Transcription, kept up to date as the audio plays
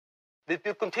Við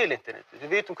byggum til internetið, við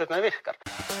vitum hvernig það virkar.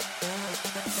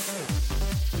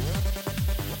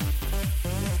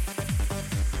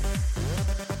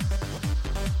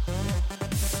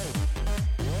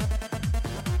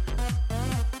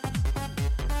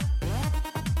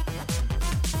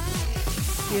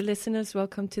 Dear listeners,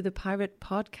 welcome to the Pirate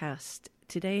Podcast.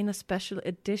 Today in a special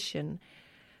edition,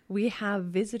 we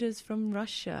have visitors from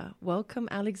Russia. Welcome,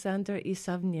 Alexander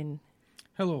Isavnin.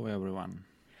 Hello, everyone.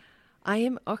 I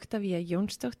am Oktavia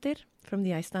Jónsdóttir from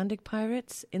the Icelandic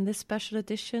Pirates. In this special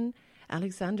edition,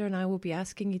 Alexander and I will be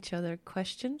asking each other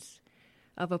questions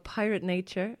of a pirate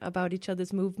nature, about each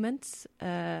other's movements,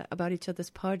 about each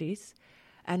other's parties,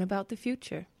 and about the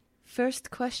future. First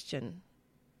question.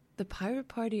 The Pirate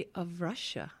Party of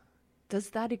Russia, does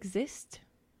that exist?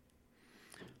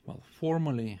 Well,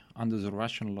 formally, under the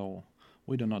Russian law,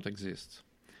 we do not exist.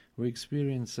 We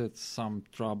experienced some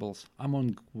troubles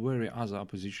among very other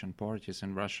opposition parties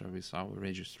in Russia with our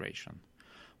registration.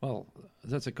 Well,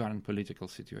 that's a current political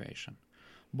situation.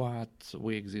 But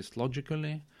we exist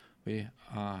logically, we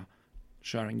are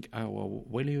sharing our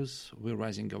values, we're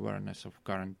raising awareness of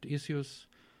current issues,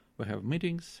 we have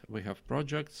meetings, we have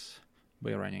projects,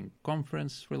 we're running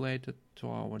conference related to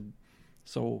our...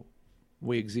 So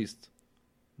we exist,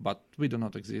 but we do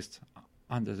not exist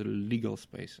under the legal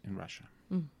space in Russia.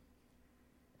 Mm.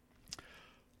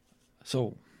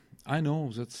 So I know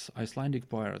that Icelandic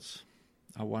pirates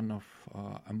are one of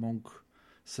among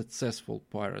successful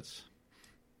pirates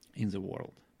in the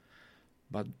world.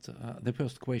 But the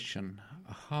first question,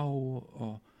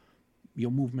 how your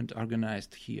movement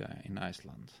organized here in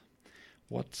Iceland?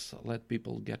 What led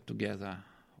people get together?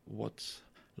 What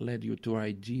led you to the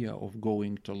idea of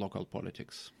going to local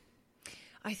politics?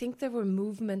 I think there were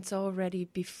movements already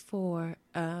before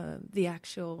the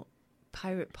actual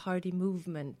Pirate Party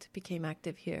movement became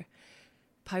active here.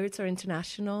 Pirates are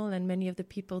international, and many of the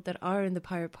people that are in the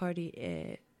Pirate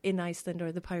Party in Iceland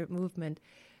or the pirate movement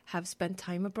have spent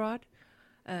time abroad,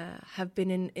 have been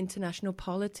in international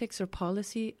politics or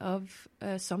policy of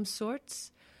some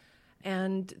sorts.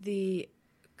 And the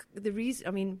reason,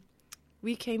 I mean,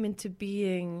 we came into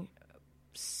being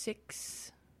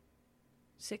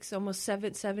almost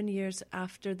seven years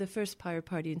after the first pirate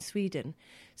party in Sweden.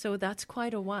 So that's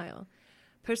quite a while.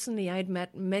 Personally, I'd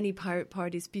met many pirate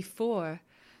parties before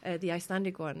the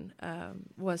Icelandic one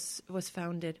was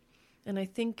founded. And I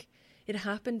think it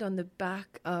happened on the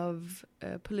back of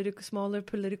smaller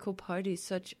political parties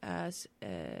such as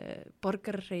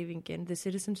Borgarhreyfingin, the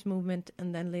citizens movement,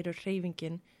 and then later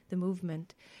Hreyfingin, the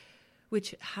movement,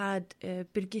 which had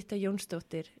Birgitta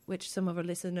Jónsdóttir, which some of our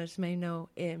listeners may know,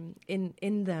 in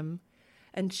them.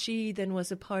 And she then was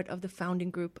a part of the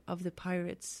founding group of the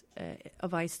Pirates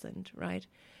of Iceland, right?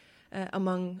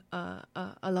 Among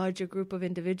a larger group of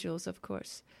individuals, of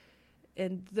course.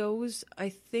 And those, I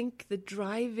think, the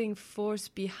driving force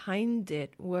behind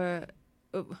it were,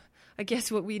 I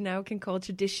guess, what we now can call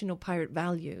traditional pirate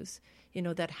values,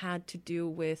 that had to do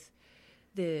with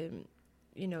the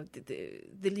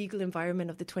legal environment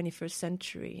of the 21st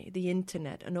century, the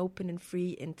internet, an open and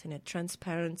free internet,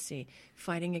 transparency,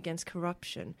 fighting against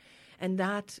corruption. And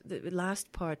that, the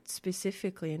last part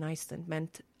specifically in Iceland,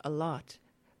 meant a lot.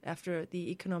 After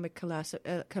the economic collapse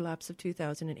of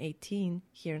 2018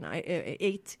 here in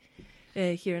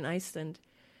Iceland,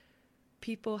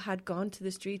 people had gone to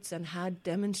the streets and had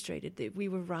demonstrated that we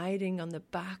were riding on the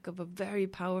back of a very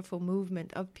powerful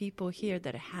movement of people here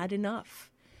that had enough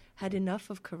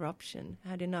of corruption,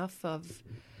 had enough of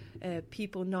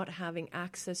people not having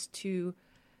access to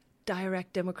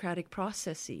direct democratic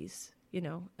processes,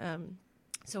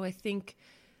 So I think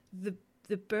the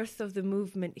birth of the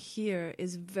movement here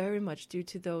is very much due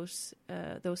to those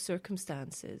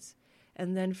circumstances.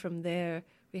 And then from there,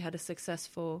 we had a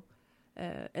successful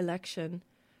election,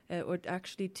 or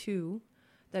actually two,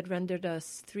 that rendered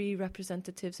us 3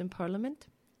 representatives in parliament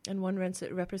and 1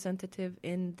 representative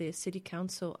in the city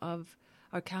council of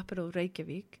our capital,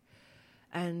 Reykjavik.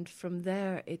 And from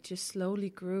there, it just slowly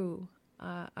grew.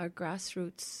 Our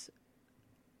grassroots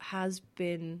has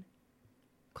been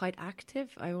quite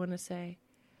active, I want to say.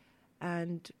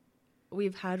 And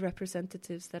we've had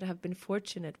representatives that have been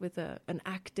fortunate with an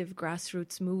active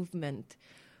grassroots movement,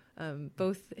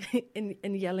 both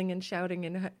in yelling and shouting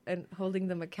and holding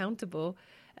them accountable,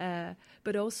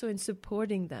 but also in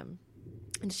supporting them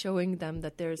and showing them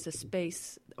that there is a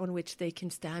space on which they can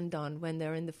stand on when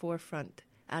they're in the forefront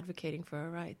advocating for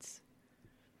our rights.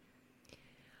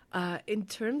 In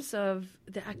terms of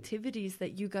the activities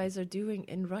that you guys are doing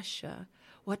in Russia,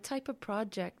 what type of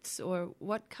projects or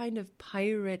what kind of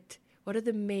what are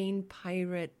the main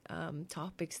pirate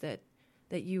topics that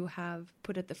that you have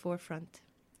put at the forefront?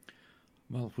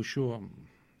 Well, for sure,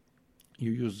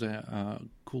 you use the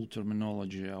cool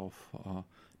terminology of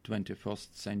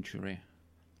 21st century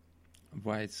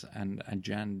rights and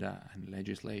agenda and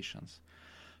legislations.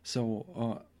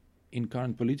 So in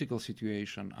current political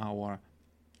situation, our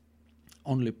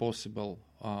only possible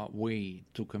way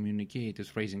to communicate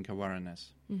is raising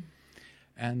awareness.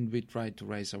 And we try to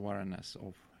raise awareness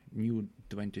of new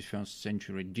 21st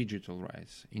century digital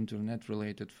rights,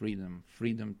 internet-related freedom,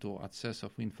 freedom to access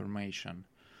of information,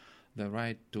 the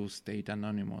right to stay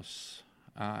anonymous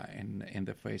in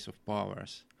the face of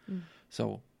powers.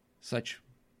 So such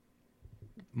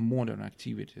modern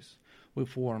activities. We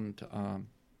formed,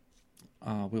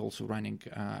 we're also running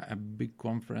a big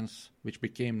conference, which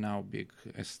became now big,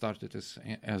 started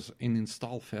as an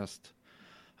Install Fest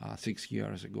 6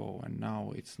 years ago, and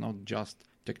now it's not just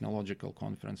technological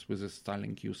conference with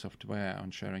installing new software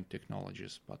and sharing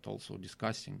technologies, but also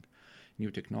discussing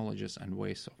new technologies and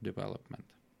ways of development.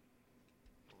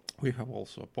 We have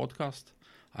also a podcast.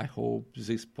 I hope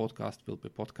this podcast will be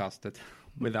podcasted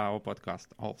with our podcast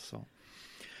also.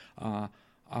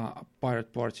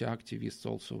 Pirate Party activists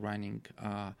also running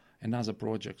another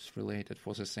projects related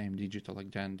for the same digital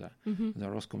agenda. The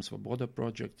Roskom Svoboda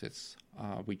project,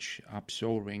 which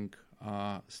observing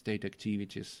state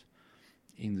activities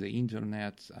in the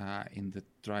internet,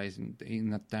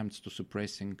 in attempts to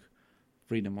suppressing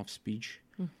freedom of speech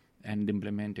and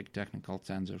implementing technical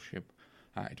censorship.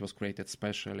 It was created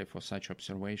specially for such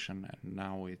observation, and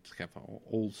now it have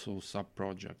also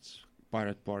sub-projects.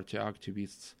 Pirate Party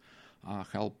activists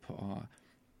help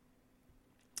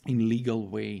in legal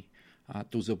way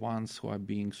to the ones who are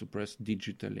being suppressed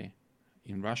digitally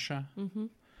in Russia.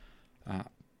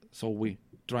 So we're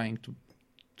trying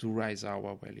to raise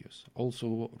our values.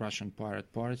 Also, Russian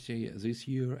Pirate Party this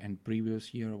year and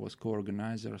previous year was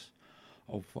co-organizers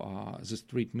of the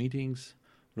street meetings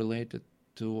related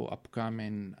to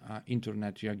upcoming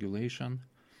internet regulation,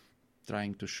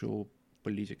 trying to show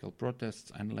political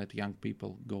protests and let young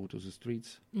people go to the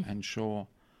streets and show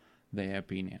their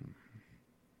opinion.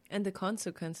 And the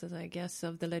consequences, I guess,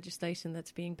 of the legislation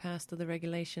that's being passed or the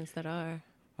regulations that are.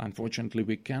 Unfortunately,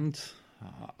 we can't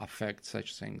affect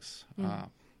such things,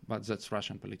 but that's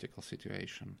Russian political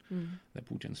situation. The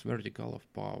Putin's vertical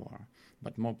of power.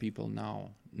 But more people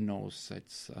now knows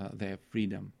that their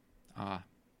freedom are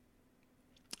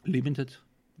limited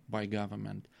by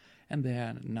government, and they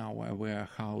are now aware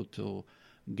how to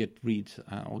get rid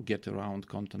or get around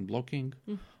content blocking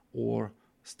or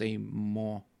stay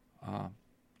more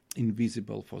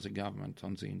invisible for the government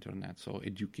on the internet. So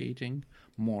educating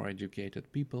more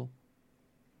educated people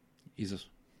is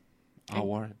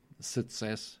our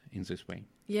success in this way.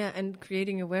 Yeah, and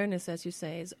creating awareness, as you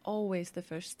say, is always the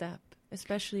first step,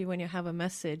 especially when you have a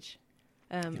message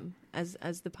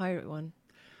as the pirate one.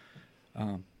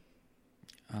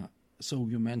 So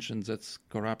you mentioned that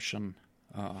corruption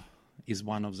is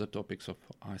one of the topics of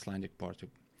Icelandic Party.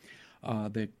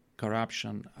 The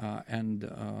corruption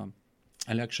and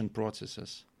election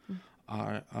processes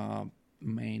are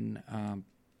main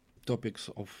topics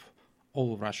of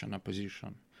all Russian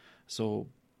opposition. So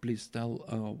please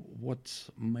tell what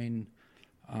main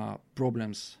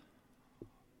problems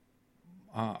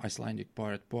Icelandic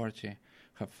Pirate Party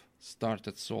have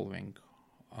started solving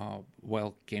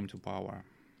while came to power.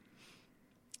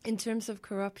 In terms of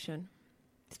corruption,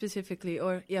 specifically,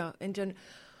 or in general,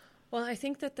 well, I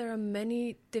think that there are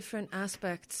many different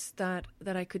aspects that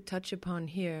I could touch upon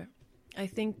here. I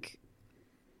think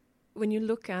when you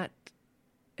look at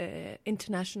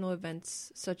international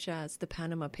events such as the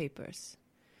Panama Papers,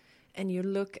 and you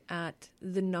look at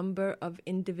the number of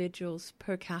individuals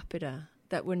per capita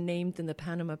that were named in the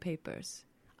Panama Papers,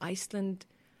 Iceland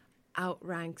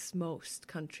outranks most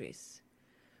countries.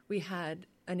 We had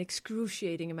an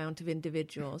excruciating amount of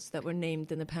individuals that were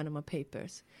named in the Panama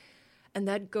Papers. And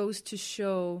that goes to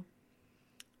show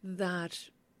that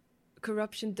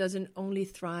corruption doesn't only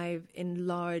thrive in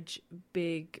large,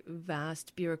 big,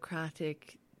 vast,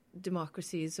 bureaucratic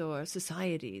democracies or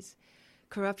societies.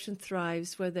 Corruption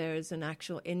thrives where there's an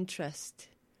actual interest,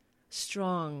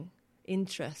 strong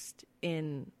interest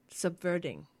in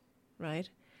subverting, right?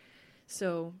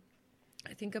 So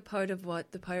I think a part of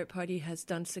what the Pirate Party has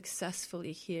done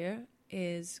successfully here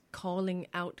is calling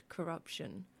out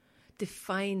corruption,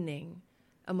 defining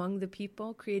among the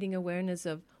people, creating awareness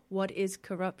of what is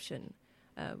corruption.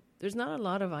 There's not a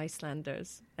lot of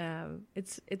Icelanders.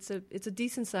 It's a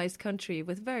decent-sized country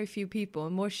with very few people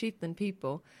and more sheep than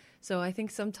people. So I think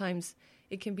sometimes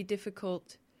it can be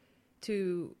difficult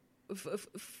to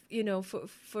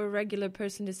for a regular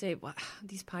person to say, well,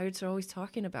 these pirates are always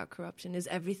talking about corruption. Is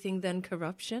everything then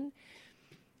corruption?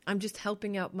 I'm just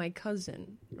helping out my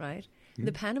cousin, right?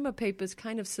 The Panama Papers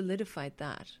kind of solidified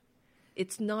that.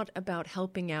 It's not about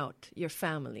helping out your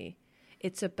family.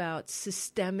 It's about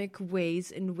systemic ways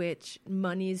in which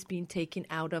money is being taken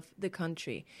out of the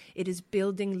country. It is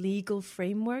building legal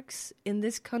frameworks in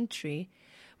this country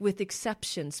with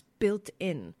exceptions built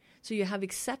in. So you have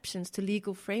exceptions to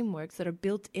legal frameworks that are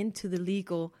built into the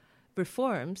legal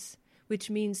reforms,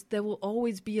 which means there will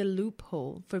always be a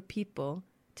loophole for people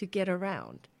to get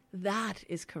around. That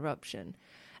is corruption.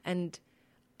 And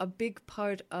a big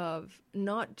part of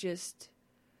not just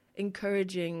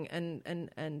encouraging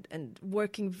and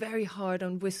working very hard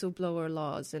on whistleblower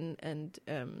laws and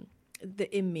the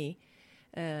IMMI,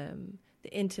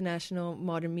 the International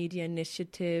Modern Media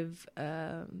Initiative,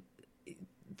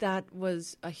 that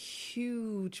was a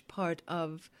huge part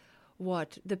of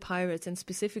what the pirates and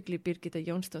specifically Birgitta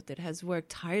Jónsdóttir has worked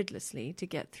tirelessly to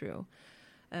get through.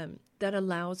 That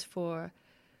allows for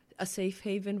a safe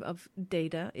haven of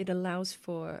data. It allows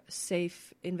for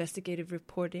safe investigative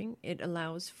reporting. It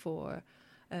allows for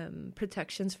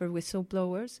protections for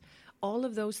whistleblowers. All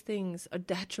of those things are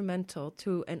detrimental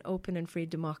to an open and free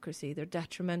democracy. They're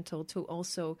detrimental to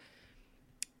also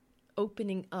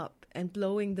opening up and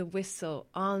blowing the whistle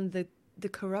on the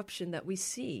corruption that we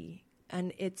see.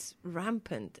 And it's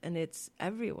rampant and it's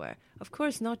everywhere. Of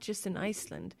course, not just in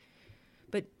Iceland,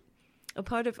 but a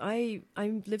part of I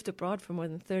lived abroad for more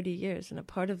than 30 years, and a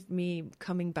part of me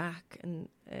coming back and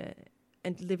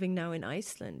living now in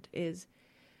Iceland is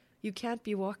you can't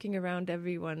be walking around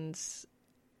everyone's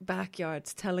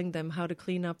backyards telling them how to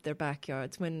clean up their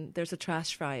backyards when there's a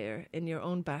trash fryer in your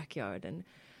own backyard.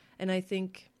 And I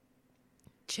think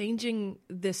changing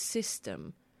the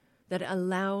system that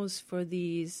allows for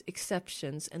these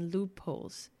exceptions and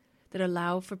loopholes, that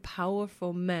allow for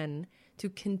powerful men to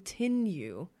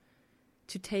continue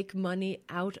to take money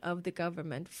out of the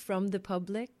government from the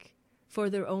public for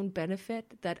their own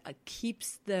benefit, that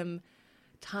keeps them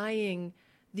tying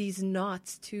these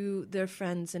knots to their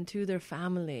friends and to their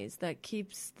families, that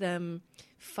keeps them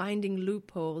finding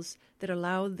loopholes that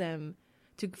allow them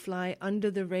to fly under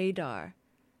the radar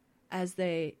as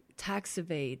they tax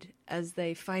evade, as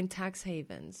they find tax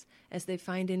havens, as they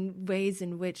find in ways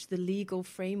in which the legal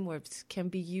frameworks can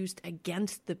be used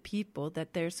against the people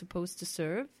that they're supposed to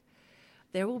serve.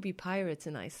 There will be pirates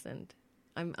in Iceland.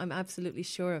 I'm absolutely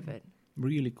sure of it.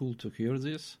 Really cool to hear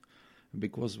this,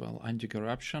 because, well,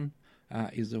 anti-corruption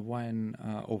is one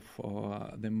of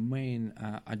the main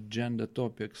agenda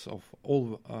topics of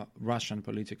all Russian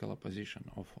political opposition,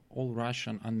 of all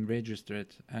Russian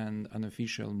unregistered and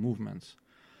unofficial movements.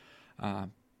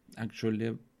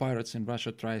 Actually, pirates in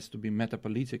Russia tries to be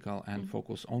metapolitical and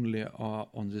focus only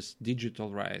on this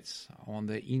digital rights, on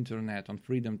the internet, on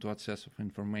freedom to access of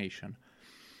information.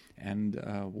 And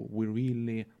we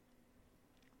really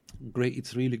great.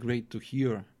 It's really great to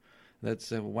hear that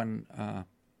when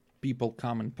people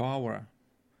come in power,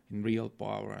 in real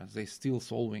power, they still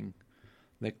solving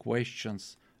the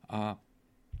questions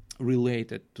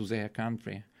related to their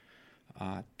country,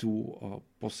 to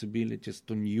possibilities,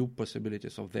 to new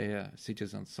possibilities of their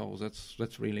citizens. So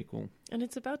that's really cool. And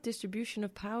it's about distribution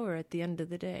of power at the end of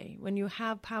the day. When you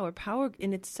have power, power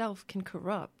in itself can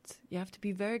corrupt. You have to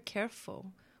be very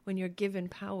careful when you're given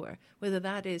power, whether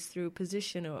that is through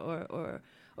position or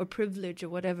privilege or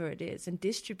whatever it is, and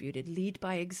distribute it, lead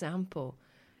by example,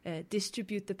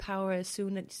 distribute the power as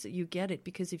soon as you get it,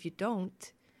 because if you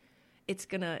don't, it's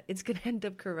gonna end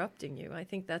up corrupting you. I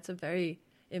think that's a very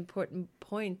important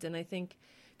point, and I think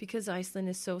because Iceland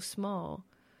is so small,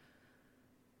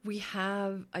 we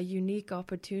have a unique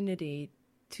opportunity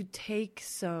to take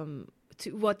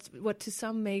what to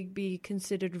some may be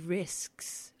considered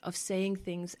risks of saying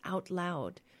things out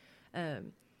loud,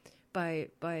 by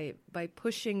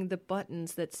pushing the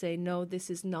buttons that say, no, this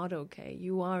is not okay.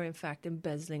 You are, in fact,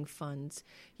 embezzling funds.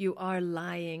 You are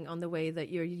lying on the way that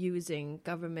you're using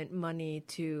government money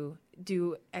to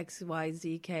do X, Y,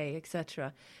 Z, K,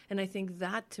 etc. And I think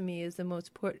that, to me, is the most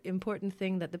important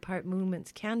thing that the pirate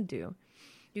movements can do.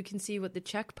 You can see what the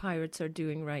Czech pirates are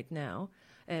doing right now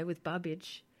with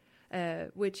Babič,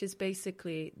 which is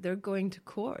basically they're going to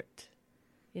court.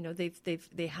 You know,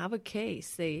 they have a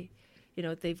case.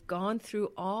 They've gone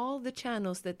through all the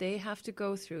channels that they have to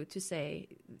go through to say,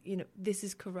 this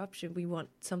is corruption. We want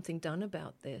something done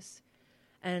about this.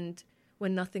 And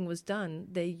when nothing was done,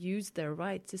 they used their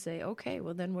right to say, okay,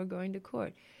 well, then we're going to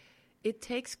court. It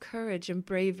takes courage and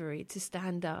bravery to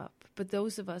stand up. But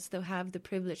those of us that have the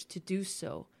privilege to do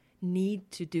so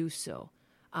need to do so.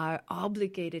 are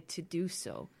obligated to do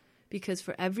so. Because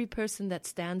for every person that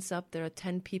stands up, there are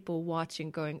 10 people watching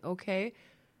going, okay,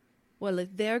 well,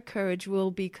 if their courage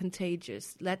will be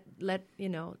contagious. Let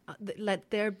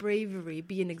their bravery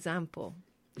be an example.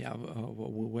 Yeah,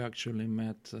 we actually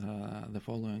met the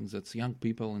following: that's young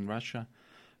people in Russia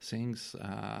thinks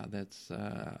that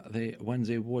they, when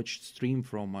they watched stream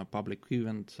from a public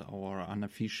event or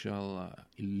unofficial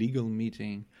illegal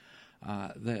meeting,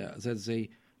 that they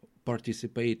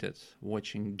participated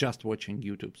watching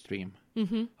YouTube stream.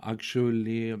 Mm-hmm.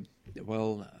 Actually,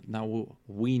 well, now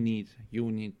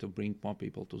you need to bring more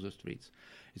people to the streets.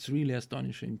 It's really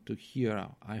astonishing to hear.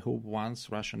 I hope once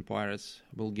Russian pirates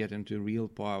will get into real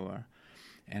power,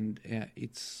 and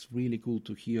it's really cool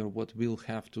to hear what we'll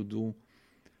have to do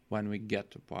when we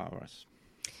get to powers.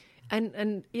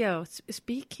 And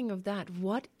speaking of that,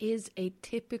 what is a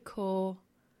typical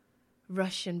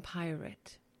Russian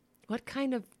pirate? What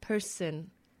kind of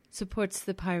person supports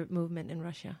the pirate movement in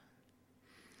Russia?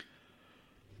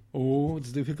 Oh, it's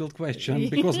a difficult question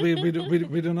because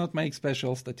we do not make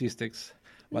special statistics.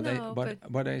 But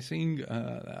I think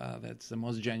that's the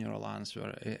most general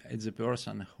answer. It's a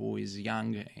person who is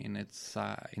young in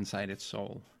inside its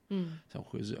soul. So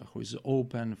who is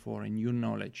open for a new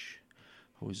knowledge,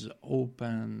 who is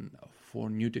open for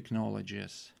new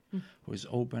technologies, who is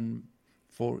open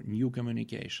for new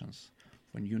communications,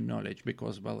 for new knowledge.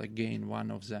 Because, well, again,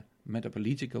 one of the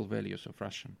metapolitical values of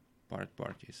Russian Pirate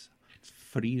Party is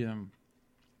freedom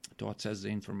to access the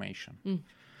information.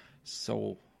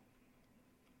 So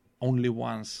only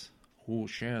ones who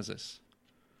share this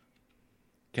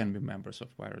can be members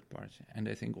of Pirate Party. And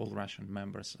I think all Russian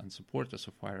members and supporters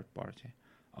of Pirate Party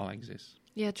are like this.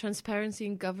 Yeah, transparency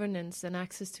in governance and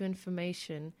access to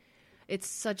information. It's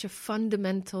such a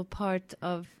fundamental part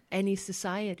of any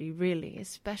society, really,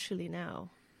 especially now.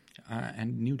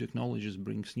 And new technologies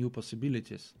brings new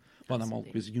possibilities. Well, I'm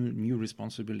with new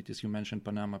responsibilities. You mentioned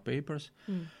Panama Papers.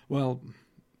 Well,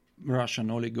 Russian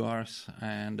oligarchs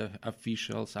and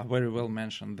officials are very well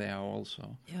mentioned there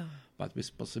also. Yeah. But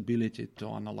with possibility to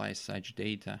analyze such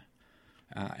data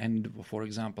and, for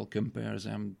example, compare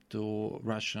them to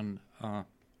Russian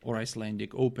or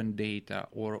Icelandic open data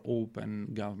or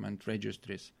open government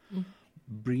registries,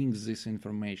 brings this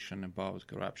information about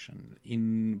corruption.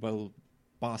 In, well,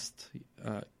 past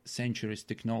centuries,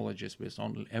 technologies with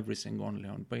everything only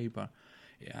on paper,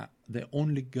 the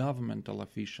only governmental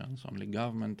officials, only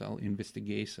governmental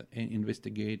investigators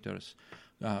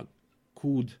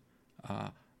could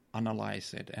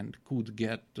analyze it and could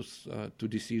get to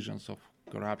decisions of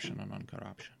corruption or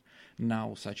non-corruption.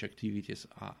 Now such activities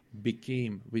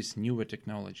became, with newer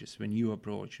technologies, with new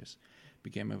approaches,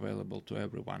 became available to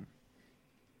everyone.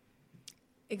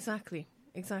 Exactly.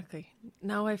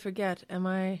 Now I forget.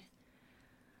 I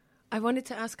wanted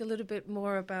to ask a little bit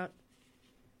more about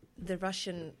the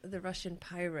Russian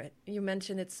pirate. You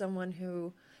mentioned it's someone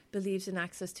who believes in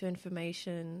access to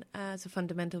information as a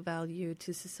fundamental value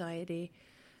to society,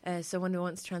 someone who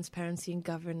wants transparency in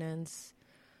governance.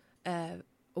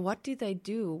 What do they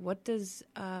do?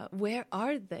 Where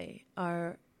are they?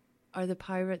 Are the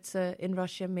pirates in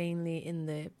Russia mainly in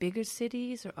the bigger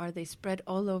cities, or are they spread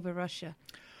all over Russia?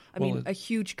 I mean, a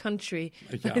huge country.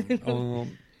 Yeah,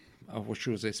 for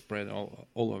sure they spread all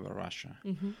over Russia.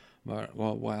 But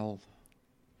while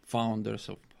founders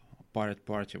of Pirate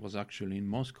Party was actually in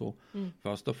Moscow,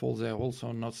 first of all, they're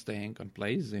also not staying in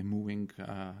place. They're moving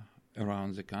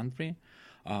around the country.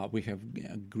 We have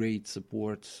great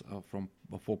support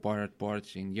for Pirate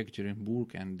Party in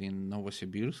Yekaterinburg and in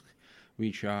Novosibirsk,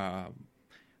 which are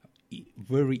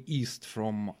very east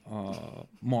from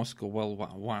Moscow. Well,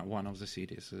 one of the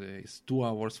cities is 2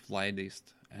 hours flight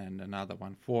east, and another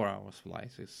one 4 hours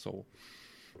flight east. So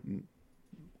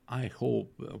I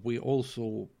hope we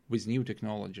also, with new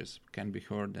technologies, can be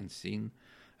heard and seen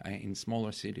in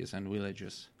smaller cities and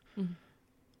villages.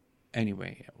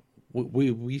 Anyway,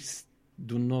 we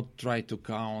do not try to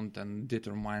count and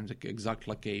determine the exact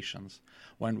locations.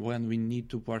 When we need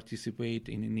to participate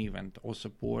in an event or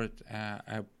support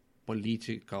a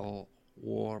political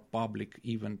or public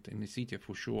event in the city,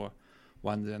 for sure,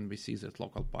 then we see that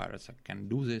local pirates can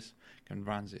do this, can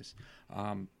run this.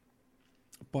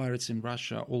 Pirates in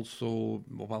Russia also,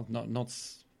 well, not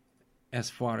as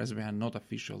far as we are not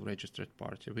official registered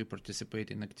party. We participate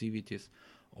in activities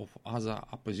of other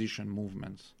opposition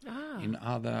movements, in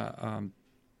other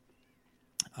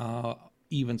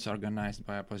events organized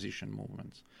by opposition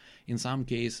movements. In some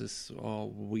cases,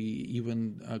 we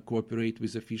even cooperate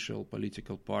with official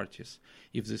political parties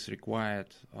if this required.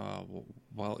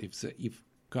 If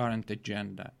current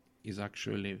agenda is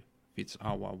actually fits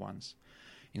our ones.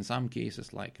 In some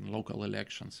cases, like in local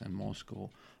elections in Moscow,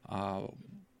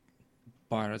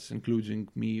 pirates, including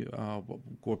me,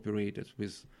 cooperated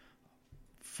with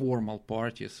formal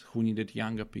parties who needed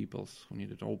younger peoples, who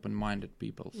needed open-minded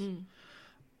peoples.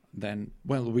 Then,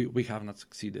 well, we have not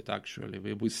succeeded, actually.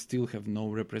 We still have no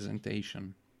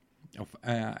representation of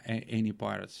any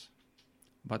pirates.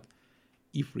 But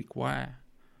if required,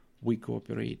 we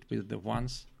cooperate with the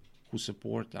ones who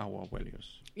support our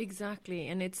values. Exactly,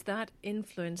 and it's that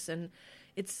influence, and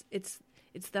it's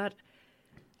that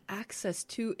access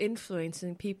to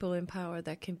influencing people in power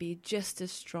that can be just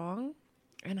as strong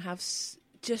and have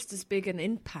just as big an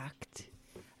impact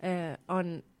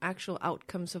on actual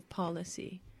outcomes of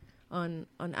policy, on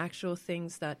actual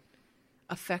things that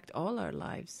affect all our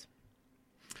lives.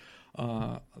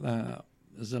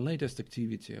 The latest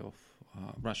activity of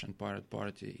Russian Pirate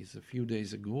Party is a few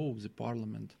days ago the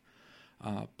parliament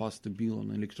passed a bill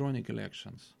on electronic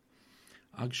elections.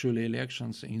 Actually,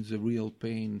 elections is the real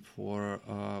pain for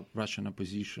Russian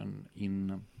opposition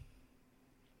in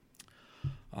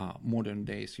modern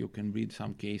days. You can read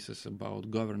some cases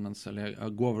about governors'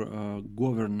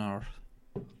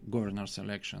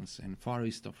 elections in Far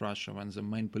East of Russia when the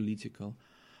main political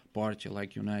party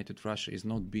like United Russia is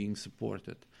not being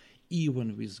supported,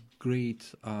 even with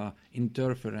great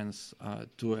interference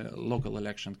to local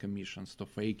election commissions, to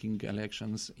faking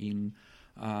elections in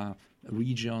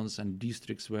regions and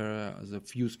districts where the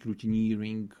few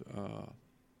scrutineering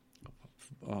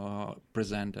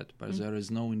presented, but there is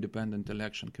no independent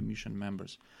election commission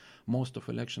members. Most of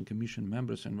election commission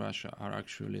members in Russia are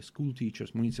actually school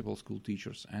teachers, municipal school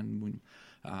teachers, and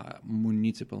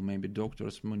municipal maybe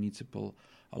doctors, municipal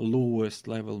lowest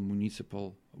level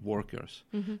municipal workers.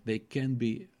 They can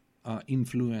be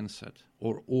influenced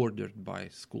or ordered by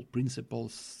school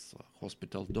principals,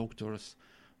 hospital doctors,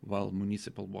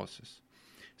 municipal bosses.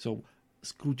 So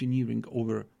scrutineering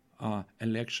over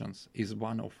elections is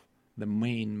one of the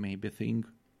main maybe thing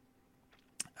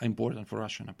important for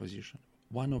Russian opposition.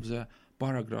 One of the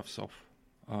paragraphs of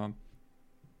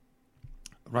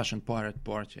Russian Pirate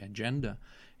Party agenda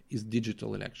is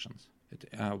digital elections.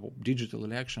 Digital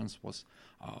elections was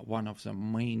one of the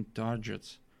main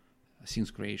targets since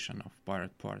creation of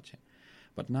Pirate Party.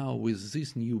 But now with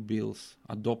these new bills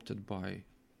adopted by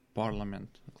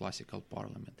Parliament, classical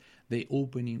Parliament, they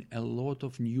opening a lot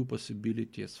of new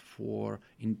possibilities for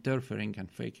interfering and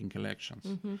faking elections.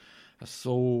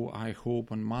 So I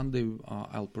hope on Monday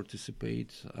I'll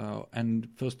participate, and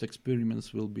first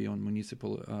experiments will be on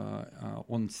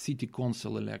on city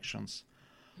council elections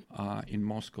in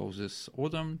Moscow this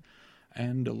autumn,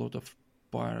 and a lot of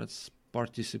pirates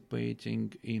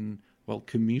participating in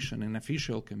an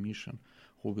official commission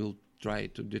who will try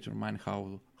to determine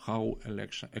how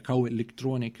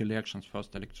electronic elections,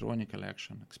 first electronic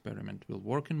election experiment will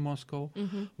work in Moscow.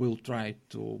 We'll try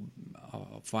to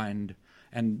find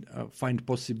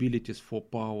possibilities for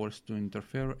powers to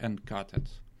interfere and cut it.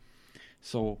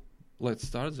 So let's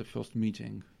start. The first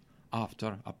meeting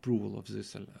after approval of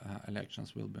these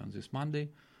elections will be on this Monday.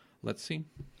 Let's see.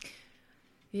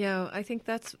 Yeah, I think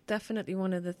that's definitely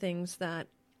one of the things that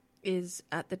is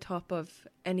at the top of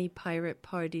any pirate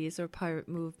parties or pirate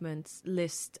movements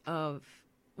list of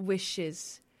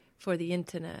wishes for the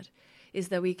internet, is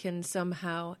that we can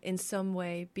somehow, in some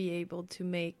way, be able to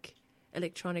make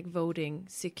electronic voting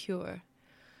secure.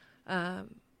 I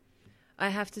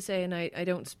have to say, and I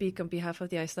don't speak on behalf of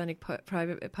the Icelandic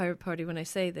Pirate Party when I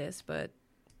say this, but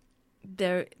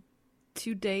there,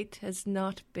 to date, has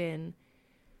not been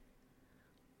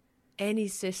any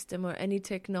system or any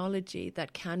technology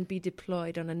that can be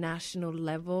deployed on a national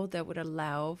level that would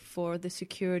allow for the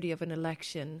security of an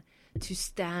election to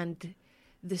stand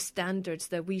the standards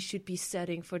that we should be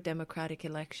setting for democratic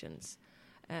elections.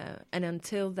 And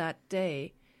until that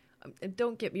day,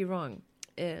 don't get me wrong,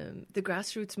 the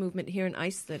grassroots movement here in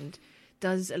Iceland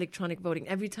does electronic voting.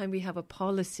 Every time we have a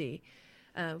policy,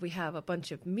 we have a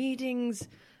bunch of meetings.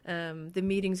 The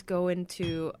meetings go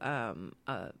into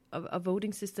a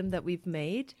voting system that we've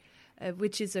made,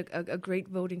 which is a great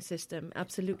voting system,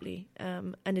 absolutely.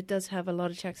 And it does have a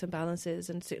lot of checks and balances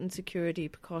and certain security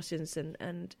precautions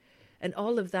and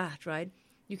all of that, right?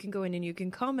 You can go in and you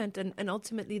can comment. And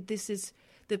ultimately, this is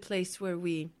the place where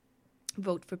we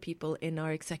vote for people in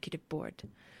our executive board,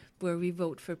 where we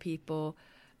vote for people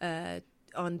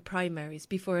on primaries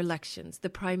before elections, the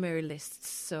primary lists.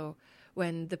 So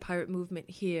when the pirate movement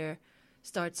here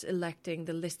starts electing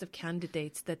the list of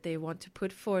candidates that they want to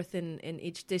put forth in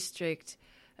each district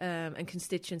and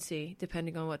constituency,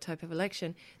 depending on what type of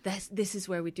election, this is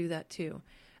where we do that too.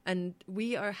 And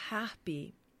we are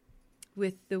happy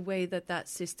with the way that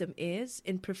system is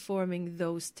in performing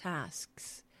those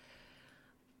tasks.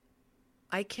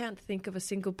 I can't think of a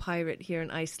single pirate here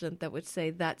in Iceland that would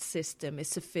say that system is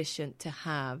sufficient to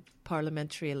have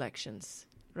parliamentary elections,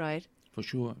 right? For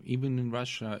sure. Even in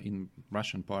Russia, in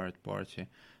Russian Pirate Party,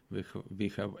 we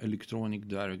have electronic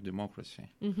direct democracy.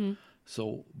 Mm-hmm.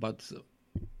 So, but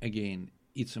again,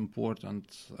 it's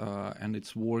important and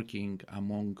it's working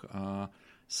among a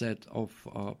set of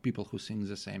people who think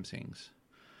the same things,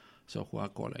 so who are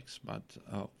colleagues. But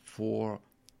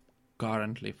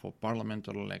currently for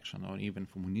parliamentary election or even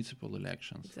for municipal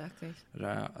elections, exactly, there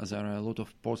are a lot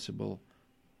of possible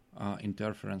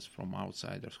interference from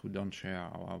outsiders who don't share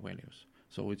our values.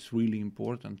 So it's really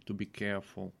important to be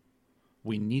careful.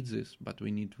 We need this, but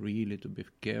we need really to be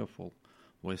careful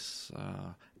with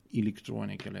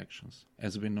electronic elections.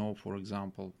 As we know, for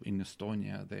example, in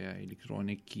Estonia, their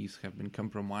electronic keys have been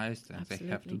compromised and Absolutely.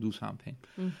 they have to do something.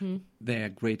 Mm-hmm. They're a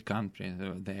great country.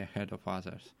 They're ahead of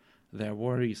others. There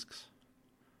were risks.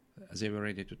 They were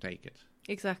ready to take it.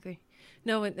 Exactly.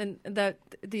 No, and that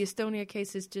the Estonia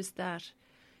case is just that,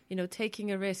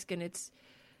 taking a risk, and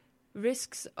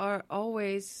risks are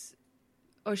always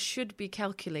or should be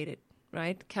calculated,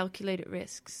 right? Calculated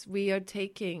risks.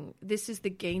 This is the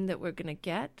gain that we're going to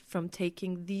get from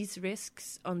taking these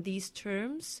risks on these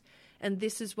terms, and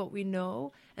this is what we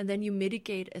know, and then you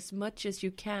mitigate as much as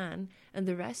you can, and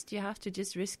the rest you have to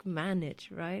just risk manage,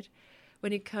 right?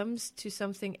 When it comes to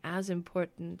something as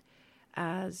important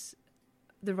as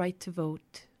the right to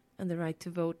vote and the right to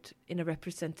vote in a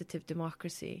representative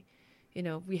democracy,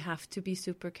 we have to be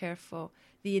super careful.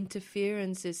 The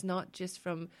interference is not just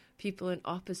from people in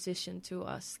opposition to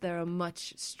us. There are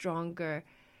much stronger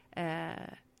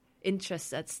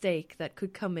interests at stake that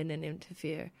could come in and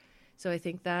interfere. So I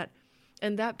think that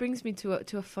brings me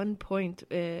to a fun point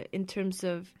in terms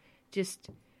of just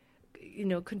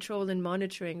control and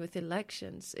monitoring with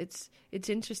elections. It's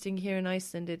interesting here in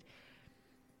Iceland.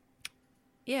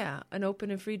 An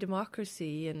open and free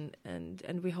democracy,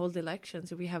 and we hold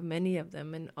elections, and we have many of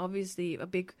them. And obviously a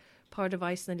big part of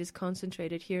Iceland is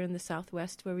concentrated here in the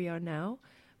southwest where we are now,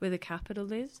 where the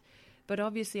capital is. But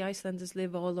obviously Icelanders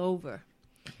live all over.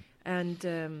 And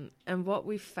what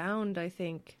we found, I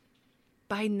think,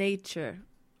 by nature,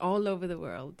 all over the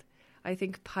world, I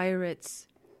think pirates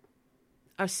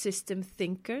are system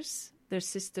thinkers, they're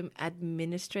system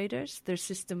administrators, they're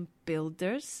system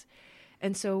builders.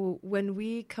 And so when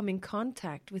we come in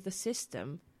contact with a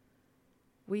system,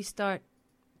 we start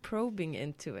probing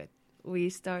into it. We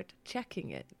start checking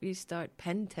it. We start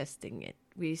pen testing it.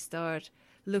 We start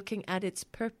looking at its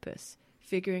purpose,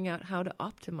 figuring out how to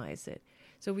optimize it.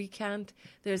 So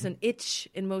there's an itch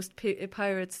in most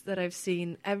pirates that I've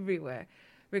seen everywhere,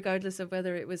 regardless of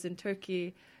whether it was in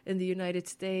Turkey, in the United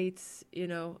States,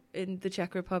 in the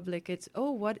Czech Republic. It's,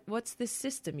 what's this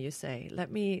system you say?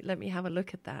 Let me have a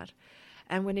look at that.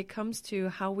 And when it comes to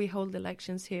how we hold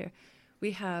elections here,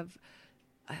 we have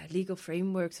legal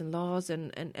frameworks and laws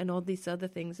and all these other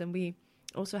things. And we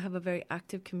also have a very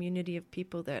active community of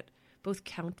people that both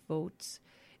count votes,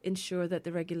 ensure that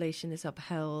the regulation is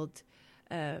upheld,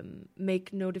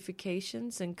 make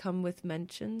notifications and come with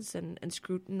mentions and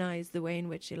scrutinize the way in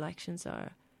which elections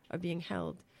are being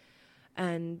held.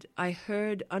 And I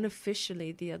heard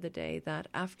unofficially the other day that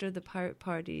after the Pirate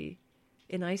Party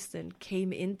in Iceland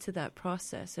came into that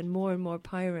process, and more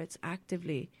pirates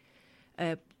actively,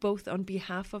 both on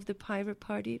behalf of the Pirate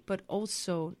Party, but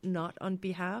also not on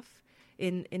behalf,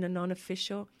 in a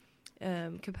non-official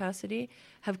capacity,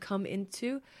 have come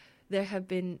into. There have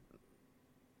been,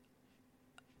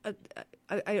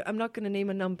 I'm not going to name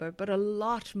a number, but a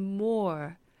lot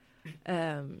more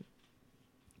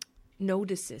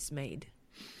notices made.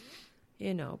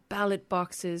 Ballot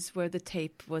boxes where the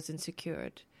tape wasn't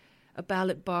secured, a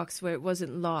ballot box where it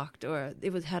wasn't locked or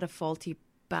it had a faulty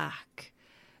back,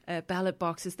 ballot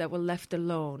boxes that were left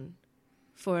alone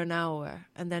for an hour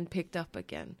and then picked up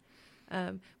again.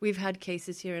 We've had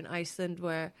cases here in Iceland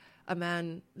where a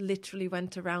man literally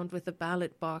went around with a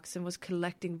ballot box and was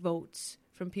collecting votes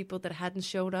from people that hadn't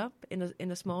showed up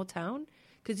in a small town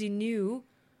because he knew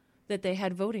that they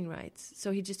had voting rights.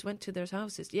 So he just went to their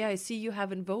houses. Yeah, I see you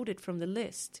haven't voted from the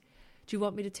list. Do you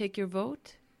want me to take your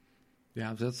vote?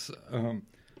 Yeah,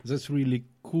 that's really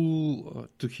cool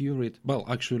to hear it. Well,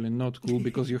 actually not cool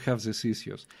because you have these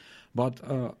issues. But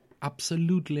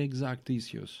absolutely exact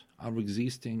issues are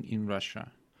existing in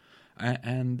Russia.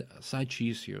 And such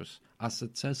issues are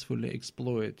successfully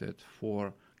exploited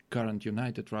for current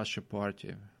United Russia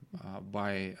Party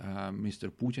by Mr.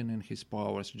 Putin and his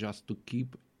powers just to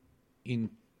keep in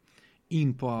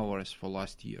in powers for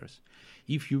last years.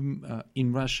 If you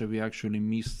in Russia, we actually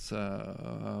missed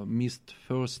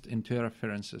first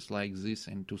interferences like this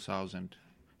in 2000,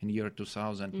 in year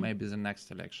 2000, maybe the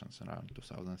next elections around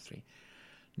 2003.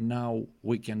 Now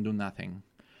we can do nothing.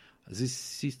 This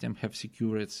system have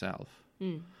secured itself,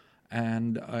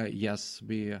 and yes,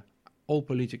 all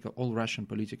Russian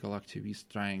political activists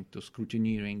trying to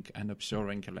scrutineering and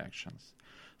observing elections.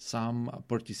 Some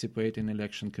participate in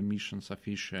election commissions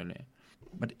officially.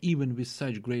 But even with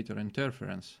such greater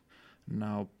interference,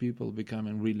 now people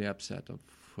becoming really upset of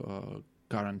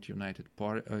current United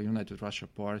Russia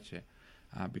Party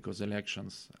because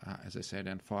elections, as I said,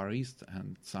 in Far East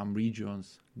and some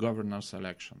regions, governors'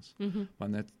 elections,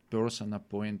 when that person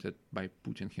appointed by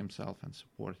Putin himself and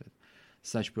supported,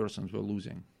 such persons were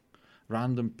losing.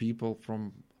 Random people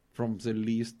from the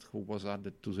list who was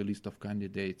added to the list of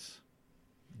candidates,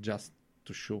 just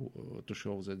to show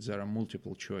that there are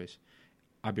multiple choice,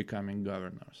 are becoming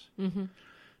governors.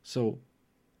 So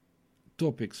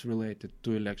topics related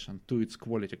to election, to its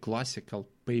quality, classical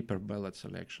paper ballots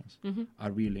elections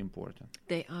are really important.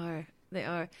 They are.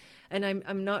 And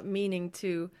I'm not meaning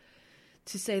to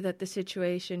say that the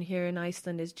situation here in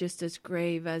Iceland is just as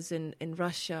grave as in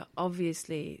Russia.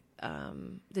 Obviously,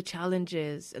 the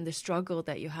challenges and the struggle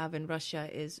that you have in Russia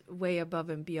is way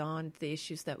above and beyond the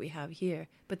issues that we have here.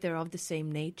 But they're of the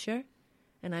same nature,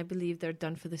 and I believe they're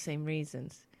done for the same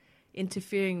reasons.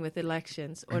 Interfering with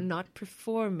elections or not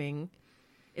performing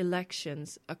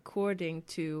elections according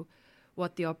to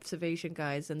what the observation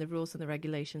guides and the rules and the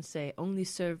regulations say only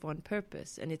serve one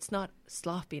purpose, and it's not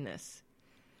sloppiness.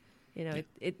 You know,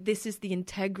 this is the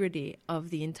integrity of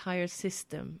the entire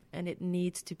system, and it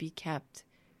needs to be kept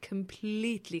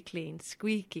completely clean,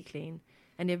 squeaky clean,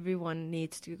 and everyone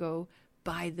needs to go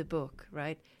by the book,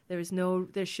 right?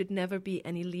 There should never be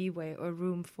any leeway or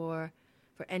room for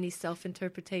any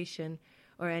self-interpretation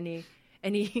or any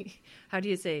how do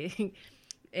you say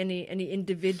any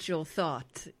individual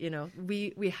thought. You know,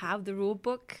 we have the rule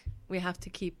book. We have to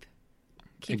keep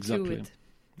to it.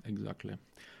 Exactly.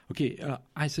 Okay,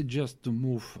 I suggest to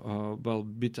move a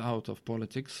bit out of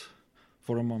politics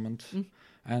for a moment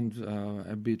and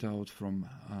a bit out from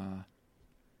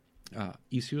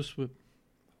issues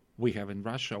we have in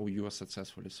Russia or you are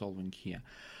successfully solving here.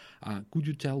 Could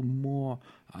you tell more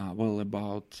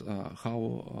about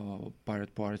how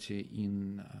Pirate Party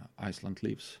in Iceland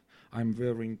lives? I'm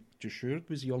wearing T-shirt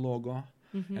with your logo.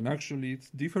 And actually, it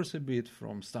differs a bit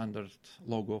from standard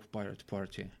logo of Pirate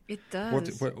Party. It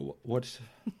does.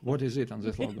 What is it on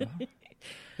this logo?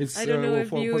 It's, I don't know if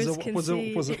viewers can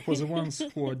see. For the ones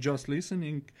who are just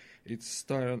listening, it's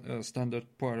standard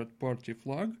Pirate Party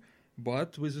flag,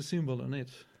 but with a symbol on it.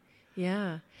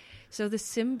 Yeah. So the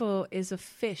symbol is a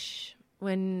fish.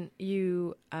 When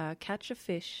you catch a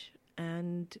fish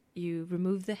and you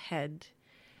remove the head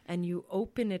and you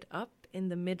open it up in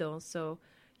the middle, so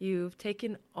you've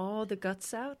taken all the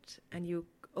guts out and you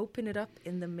open it up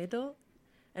in the middle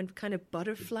and kind of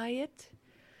butterfly it.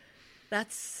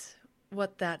 That's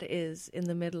what that is in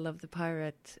the middle of the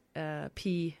pirate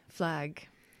P flag,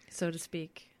 so to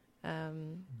speak.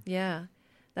 Yeah,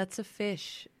 that's a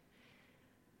fish.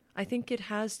 I think it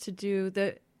has to do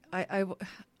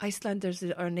Icelanders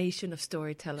are a nation of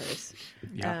storytellers.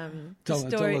 Yeah. Tell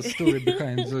a story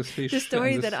behind this fish. The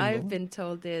story that I've been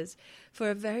told is, for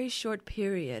a very short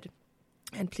period,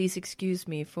 and please excuse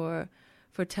me for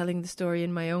telling the story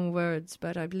in my own words,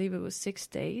 but I believe it was 6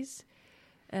 days,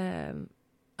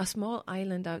 a small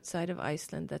island outside of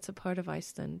Iceland that's a part of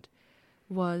Iceland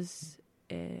was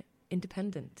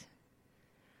independent.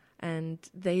 And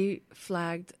they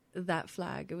flagged that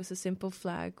flag. It was a simple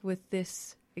flag with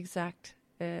this exact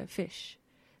fish,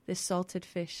 this salted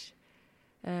fish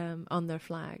on their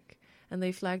flag. And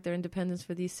they flagged their independence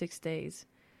for these 6 days.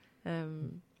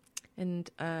 And in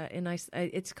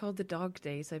it's called the Dog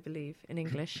Days, I believe, in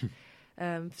English.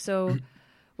 So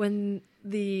when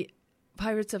the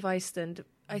Pirates of Iceland,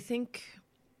 I think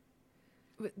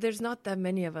there's not that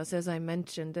many of us, as I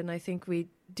mentioned, and I think we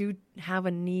do have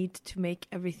a need to make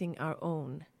everything our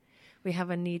own. We have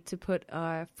a need to put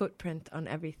our footprint on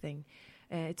everything.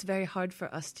 It's very hard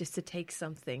for us just to take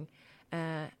something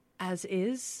as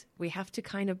is. We have to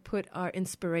kind of put our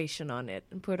inspiration on it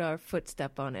and put our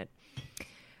footstep on it,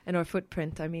 and our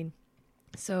footprint, I mean.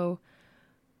 So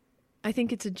I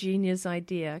think it's a genius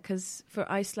idea, because for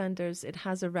Icelanders it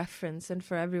has a reference, and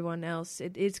for everyone else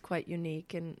it is quite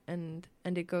unique, and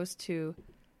it goes to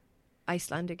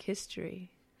Icelandic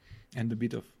history. And a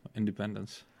bit of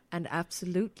independence. And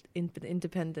absolute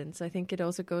independence. I think it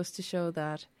also goes to show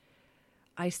that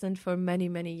Iceland for many,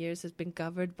 many years has been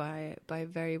governed by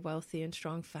very wealthy and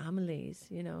strong families.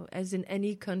 You know, as in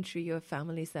any country, you have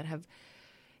families that have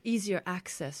easier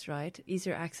access, right?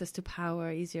 Easier access to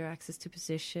power, easier access to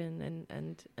position,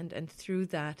 and through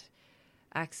that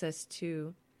access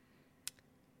to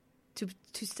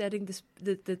setting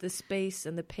the space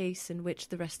and the pace in which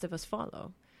the rest of us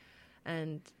follow,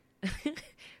 and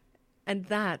and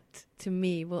that to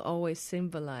me will always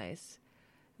symbolize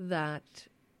that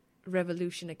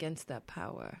revolution against that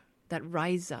power, that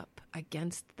rise up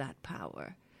against that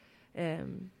power,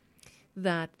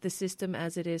 that the system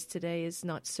as it is today is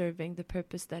not serving the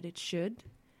purpose that it should,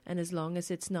 and as long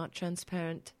as it's not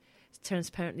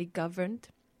transparently governed,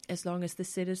 as long as the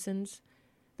citizens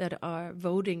that are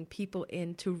voting people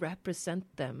in to represent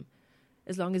them,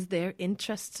 as long as their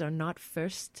interests are not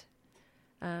first,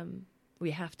 we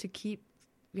have to keep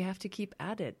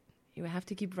at it. You have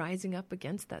to keep rising up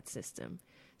against that system.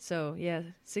 So,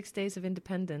 6 days of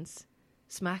independence,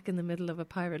 smack in the middle of a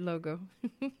pirate logo.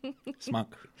 Smack.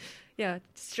 Yeah,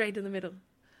 straight in the middle.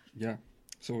 Yeah,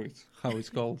 so it's how it's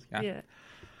called. Yeah. Yeah.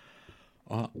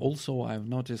 Also, I've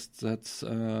noticed that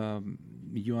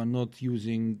you are not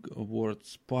using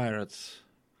words pirates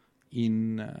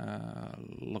in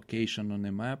location on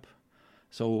a map.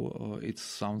 So it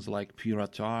sounds like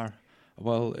piratar.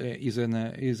 Well, is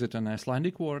it an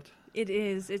Icelandic word? It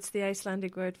is. It's the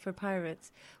Icelandic word for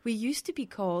pirates. We used to be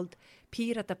called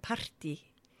Pirate Party.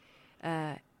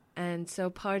 And so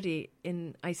party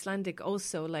in Icelandic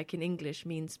also, like in English,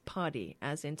 means party,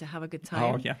 as in to have a good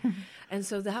time. Oh, yeah. And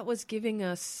so that was giving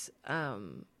us a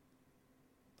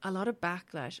lot of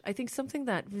backlash. I think something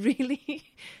that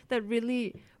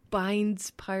really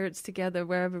binds pirates together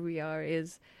wherever we are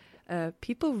is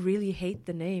people really hate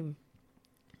the name.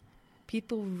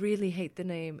 People really hate the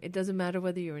name. It doesn't matter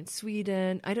whether you're in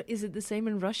Sweden. Is it the same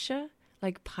in Russia?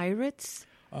 Like pirates?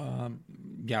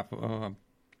 Yeah,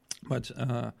 but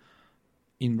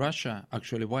in Russia,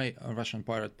 actually, why a Russian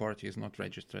Pirate Party is not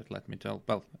registered, let me tell.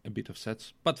 Well, a bit of sad,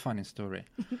 but funny story.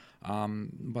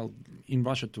 Well, in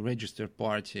Russia, to register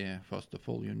party, first of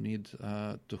all, you need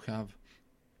to have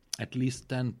at least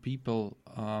 10 people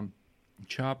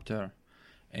chapter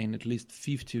in at least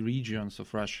 50 regions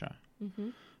of Russia. Mm-hmm.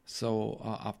 So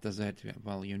after that,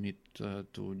 well, you need to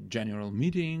general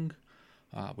meeting,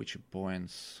 which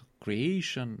appoints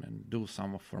creation and do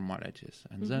some of formalities,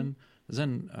 and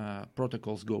then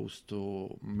protocols goes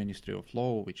to Ministry of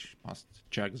Law, which must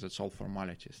check that all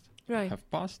formalities have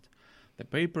passed, the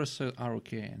papers are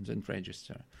okay, and then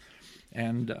register.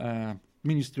 And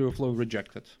Ministry of Law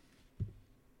rejected,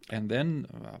 and then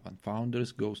when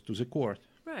founders goes to the court,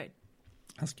 right,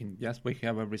 asking, yes, we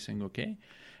have everything okay.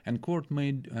 And court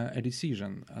made a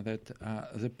decision that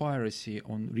the piracy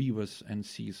on rivers and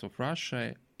seas of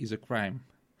Russia is a crime.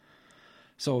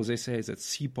 So they say that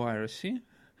sea piracy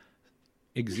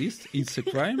exists, it's a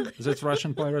crime, that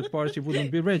Russian Pirate Party wouldn't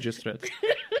be registered.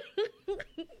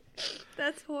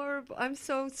 That's horrible. I'm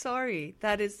so sorry.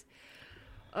 That is...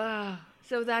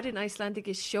 so that in Icelandic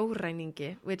is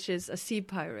sjóræningi, which is a sea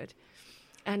pirate.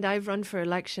 And I've run for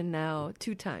election now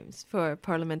 2 times for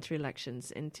parliamentary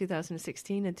elections in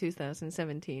 2016 and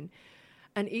 2017.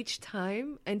 And each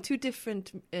time, and 2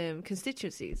 different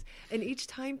constituencies, and each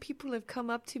time people have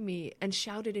come up to me and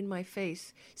shouted in my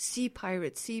face, sea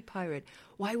pirate,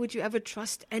 why would you ever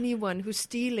trust anyone who's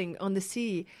stealing on the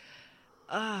sea?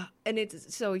 And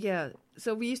it's, so yeah,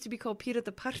 so we used to be called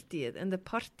Pirate Party, and the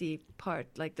party part,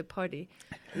 like the party,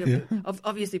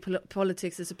 obviously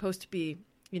politics is supposed to be,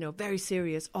 you know, very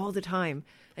serious all the time,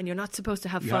 and you're not supposed to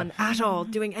have fun at all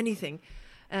doing anything.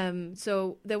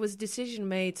 So there was a decision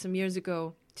made some years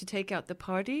ago to take out the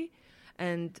party,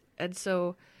 and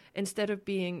so instead of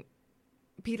being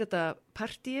Pirata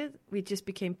Party, we just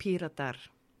became Piratar.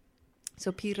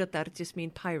 So Piratar just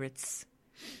mean pirates.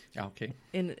 Okay.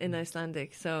 In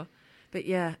Icelandic. So, but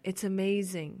yeah, it's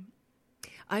amazing.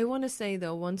 I want to say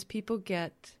though, once people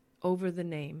get over the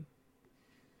name,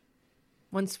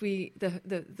 once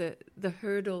the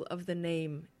hurdle of the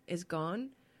name is gone,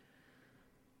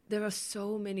 there are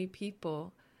so many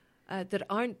people that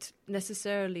aren't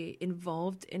necessarily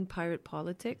involved in pirate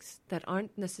politics, that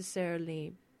aren't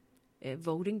necessarily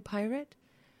voting pirate,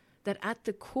 that at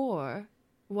the core,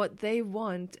 what they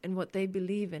want and what they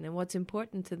believe in and what's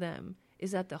important to them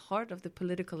is at the heart of the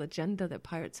political agenda that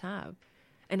pirates have.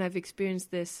 And I've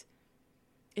experienced this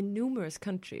in numerous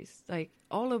countries, like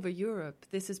all over Europe.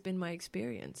 This has been my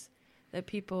experience, that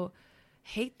people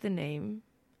hate the name,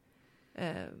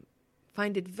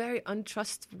 find it very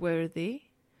untrustworthy,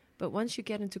 but once you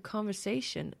get into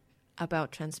conversation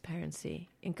about transparency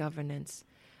in governance,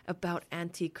 about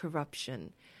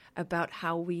anti-corruption, about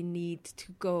how we need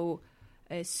to go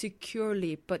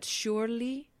securely but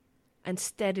surely and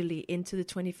steadily into the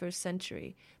 21st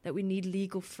century, that we need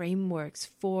legal frameworks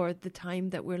for the time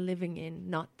that we're living in,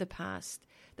 not the past,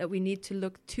 that we need to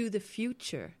look to the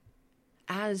future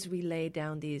as we lay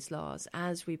down these laws,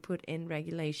 as we put in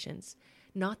regulations,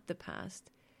 not the past.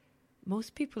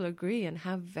 Most people agree and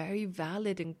have very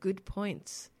valid and good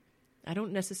points. I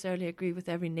don't necessarily agree with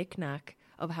every knick-knack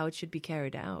of how it should be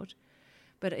carried out,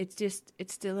 but it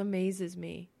still amazes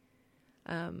me,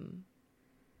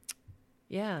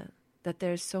 that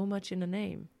there's so much in a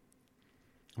name.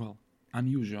 Well,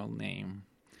 unusual name.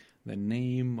 The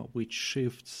name which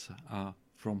shifts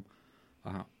from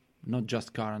not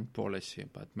just current policy,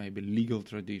 but maybe legal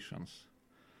traditions.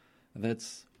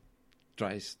 That's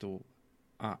tries to,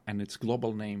 and its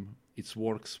global name, it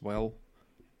works well,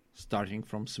 starting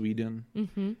from Sweden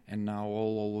and now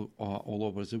all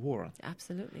over the world.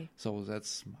 Absolutely. So that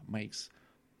makes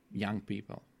young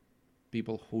people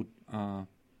who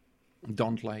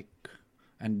don't like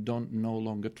and don't no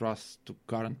longer trust to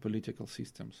current political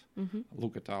systems.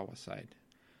 Look at our side.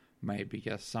 Maybe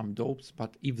yes, some dopes,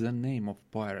 but if the name of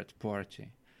Pirate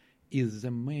Party is the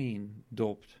main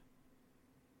dope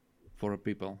for a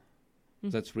people,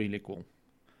 that's really cool.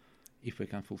 If we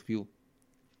can fulfill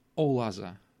all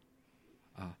other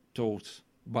thoughts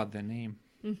but the name,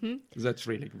 that's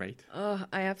really great. Oh,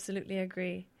 I absolutely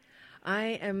agree.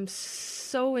 I am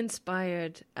so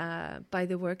inspired by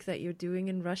the work that you're doing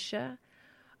in Russia.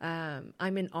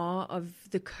 I'm in awe of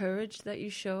the courage that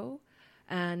you show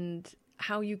and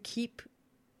how you keep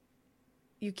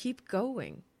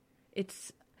going.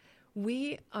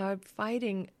 We are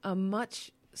fighting a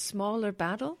much smaller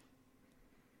battle,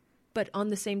 but on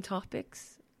the same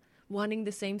topics, wanting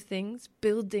the same things,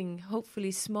 building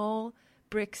hopefully small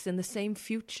bricks in the same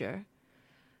future.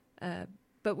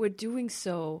 But we're doing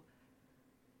so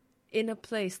in a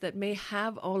place that may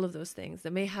have all of those things,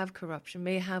 that may have corruption,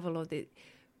 may have all of it,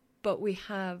 but we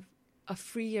have a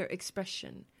freer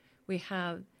expression. We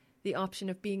have the option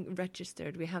of being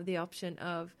registered. We have the option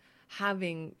of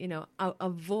having, a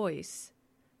voice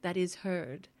that is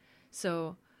heard.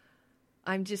 So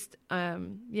I'm just,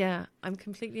 I'm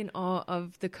completely in awe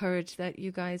of the courage that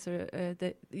you guys are,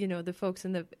 the folks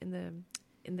in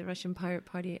the Russian Pirate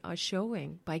Party are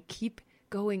showing by keep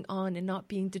going on and not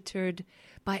being deterred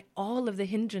by all of the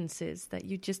hindrances that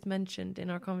you just mentioned in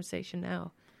our conversation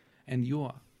now. And you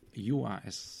are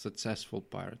a successful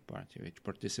pirate party which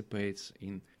participates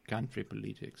in country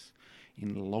politics,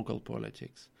 in local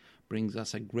politics, brings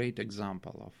us a great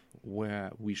example of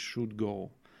where we should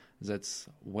go. That's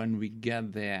when we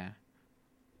get there,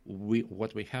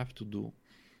 what we have to do,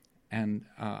 and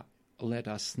let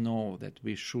us know that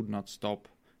we should not stop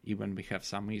even we have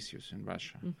some issues in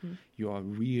Russia. You are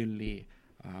really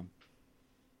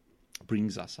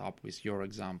brings us up with your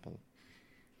example.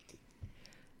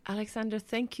 Alexander,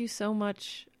 thank you so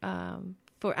much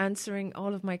for answering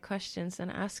all of my questions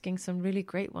and asking some really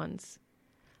great ones.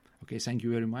 Okay, thank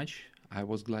you very much. I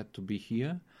was glad to be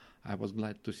here. I was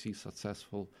glad to see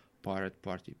successful Pirate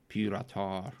Party,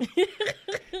 Piratar,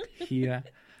 here.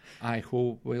 I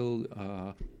hope we'll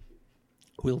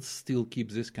still keep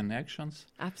these connections.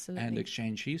 Absolutely. And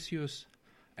exchange issues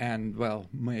and, well,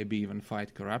 maybe even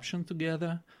fight corruption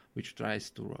together, which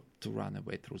tries to run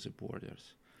away through the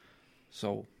borders.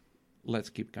 So let's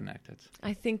keep connected.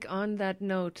 I think on that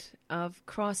note of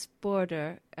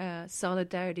cross-border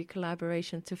solidarity,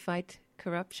 collaboration to fight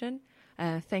corruption,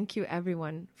 thank you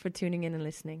everyone for tuning in and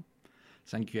listening.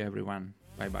 Thank you everyone.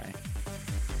 Bye-bye.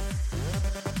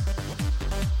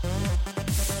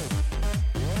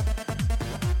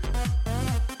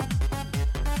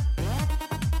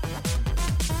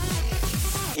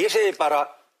 Ég segi bara,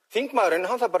 þingmaðurinn,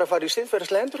 hann þarf bara að fara í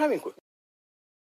siðferðislega endurhæfingu.